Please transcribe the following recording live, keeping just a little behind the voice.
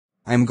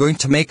I'm going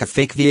to make a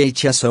fake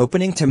VHS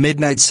opening to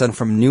Midnight Sun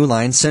from New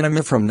Line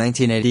Cinema from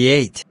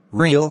 1988.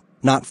 Real,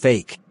 not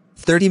fake.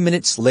 30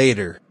 minutes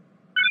later.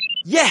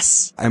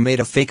 Yes! I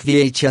made a fake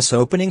VHS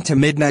opening to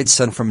Midnight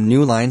Sun from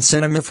New Line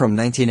Cinema from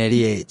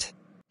 1988.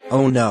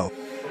 Oh no.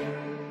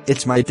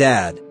 It's my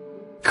dad.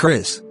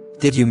 Chris,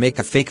 did you make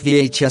a fake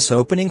VHS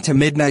opening to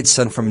Midnight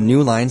Sun from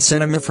New Line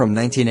Cinema from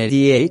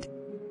 1988?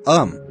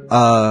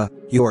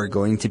 You are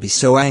going to be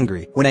so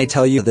angry when I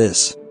tell you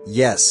this.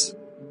 Yes.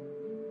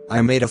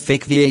 I made a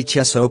fake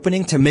VHS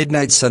opening to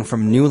Midnight Sun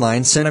from New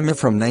Line Cinema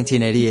from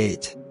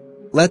 1988.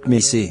 Let me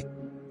see.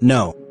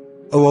 No.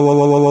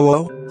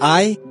 Oh.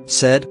 I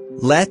said,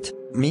 let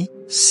me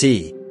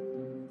see.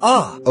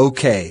 Ah,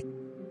 okay.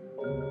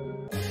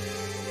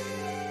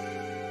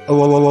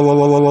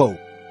 Oh.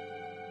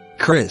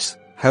 Chris,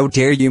 how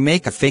dare you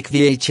make a fake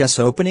VHS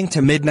opening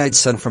to Midnight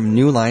Sun from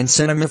New Line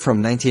Cinema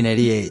from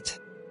 1988?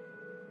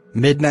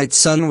 Midnight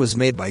Sun was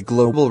made by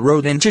Global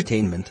Road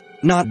Entertainment,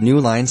 not New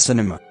Line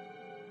Cinema.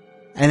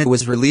 And it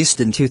was released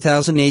in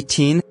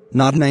 2018,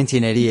 not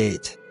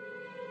 1988.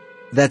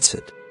 That's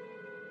it.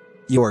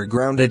 You're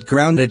grounded for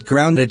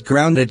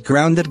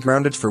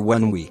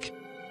 1 week.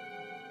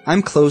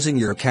 I'm closing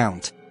your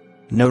account.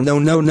 No.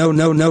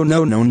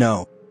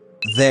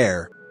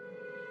 There.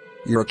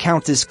 Your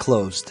account is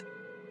closed.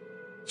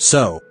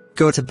 So,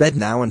 go to bed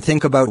now and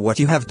think about what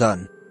you have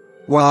done.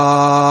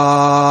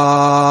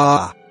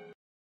 Wah.